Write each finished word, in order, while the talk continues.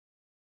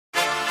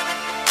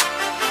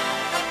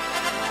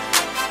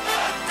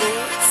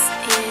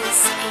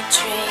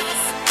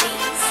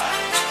DREBeatz.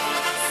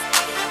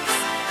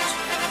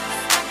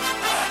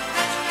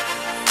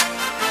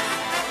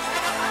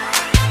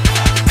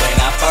 When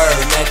I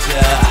first met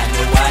ya, I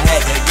knew I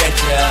had to get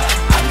ya.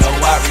 I'm no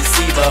wide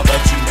receiver,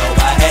 but you know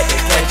I had to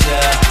catch ya.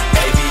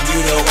 Baby, you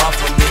the one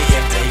for me,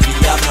 and baby,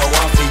 I'm the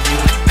one for you.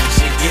 We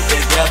should get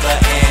together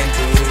and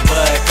do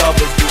what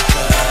couples do,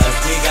 'cause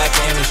we got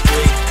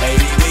chemistry,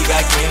 baby, we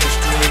got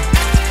chemistry.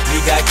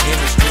 We got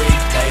chemistry,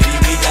 baby,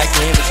 we got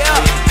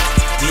chemistry.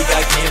 We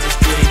got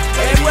chemistry,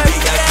 baby, we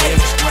got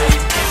chemistry.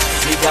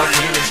 We got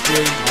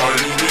chemistry,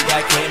 baby, we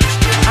got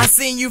chemistry. I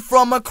seen you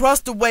from across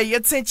the way.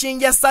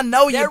 Attention, yes, I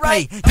know you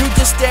pay. You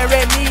just stare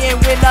at me,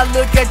 and when I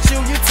look at you,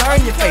 you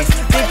turn your face.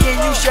 Thinking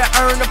you should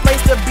earn a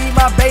place to be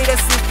my bae.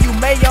 That's if you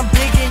may. I'm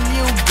digging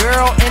you,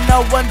 girl, and I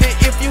wonder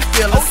if you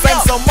feel the same.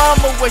 So,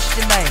 mama, what's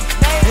your name?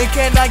 And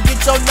can I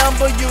get your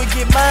number? You would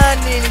get mine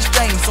in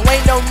exchange. So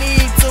ain't no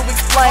need to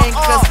explain,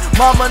 'cause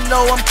mama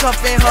know I'm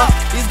cuffing her.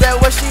 Is that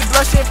what she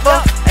blushing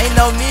for? Ain't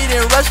no need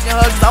in rushing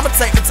her, 'cause I'ma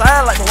take the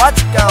time like my watch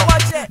it go.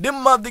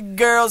 Them other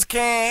girls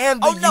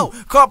can't handle you.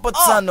 Carpal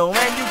tunnel,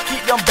 and you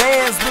keep them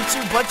bands with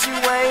you, but you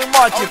ain't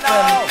marching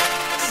for me.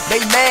 They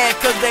mad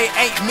 'cause they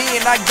ain't me,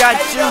 and I got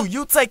you.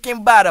 You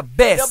taken by the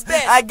best.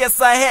 I guess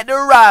I had to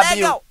rob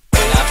you.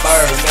 When I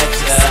first met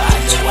ya, I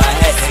knew I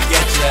had to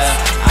get ya.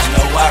 I'm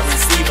no wide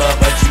receiver,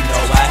 but you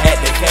know I had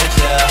to catch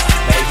ya.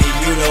 Baby,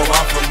 you the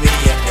one for me,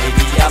 and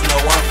baby, I'm the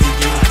one for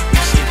you. We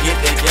should get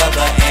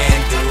together and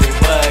do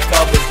what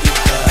couples do,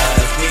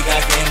 'cause we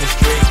got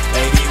chemistry,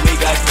 baby, we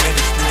got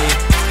chemistry.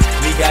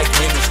 We got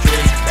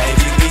chemistry,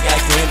 baby, we got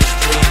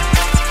chemistry.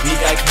 We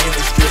got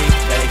chemistry,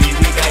 baby,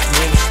 we got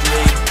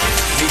chemistry.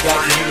 We got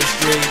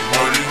chemistry,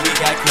 baby, we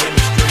got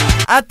chemistry.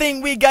 I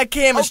think we got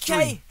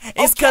chemistry.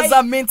 It's 'cause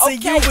I'm into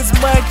you as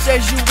much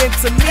as you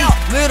into me.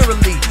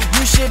 Literally,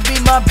 you should be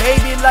my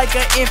baby like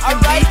an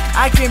infant bee.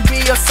 I can be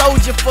a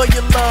soldier for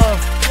your love,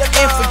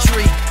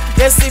 infantry.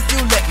 That's if you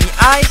let me.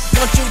 I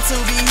want you to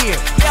be here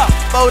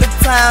for the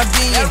time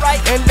being,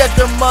 and let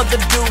the mother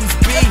dudes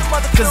be,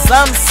 'cause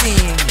I'm seeing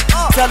you.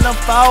 Tell them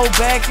fall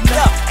back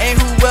now,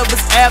 and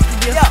whoever's after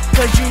you,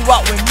 'cause you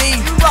rock with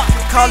me.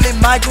 Call it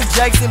Michael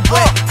Jackson,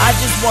 but I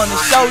just wanna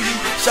show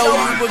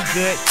you a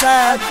good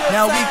time.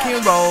 Now we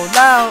can roll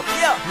out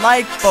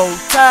like 4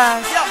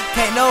 times.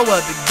 Can't no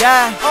other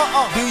guy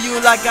do you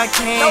like I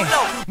can.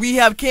 We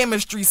have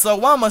chemistry,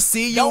 so I'ma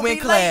see you in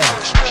class.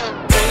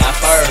 When I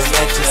first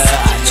met ya,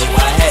 I knew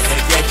I had to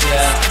get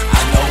ya.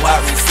 I'm no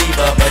wide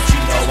receiver, but you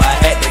know I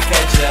had to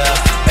catch ya.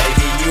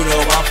 Baby, you the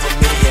one for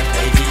me, and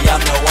baby,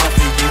 I'm the one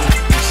for you.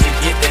 We should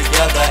get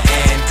together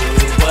and do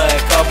what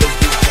couples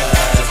do,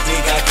 'cause we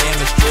got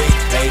chemistry,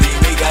 baby,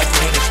 we got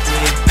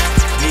chemistry.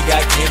 We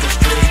got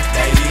chemistry,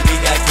 baby, we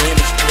got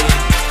chemistry.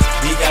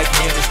 We got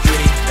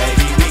chemistry,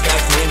 baby, we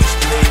got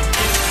chemistry.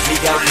 We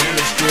got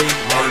chemistry,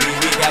 baby,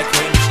 we got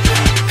chemistry.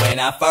 When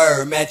I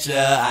first met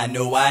ya, I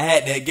knew I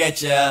had to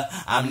get ya.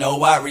 I'm no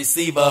wide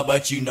receiver,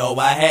 but you know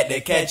I had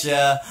to catch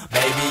ya.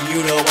 Baby,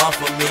 you the one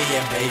for me,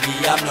 and baby,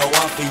 I'm the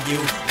one for you.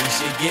 We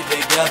should get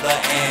together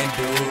and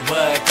do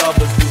what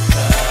couples do,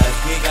 'cause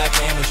we got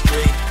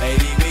chemistry,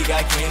 baby, we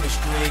got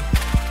chemistry.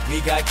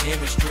 We got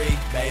chemistry,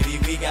 baby,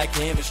 we got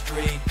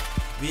chemistry.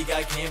 We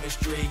got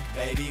chemistry,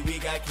 baby, we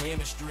got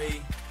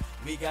chemistry.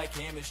 We got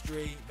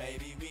chemistry,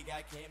 baby, we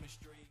got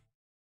chemistry.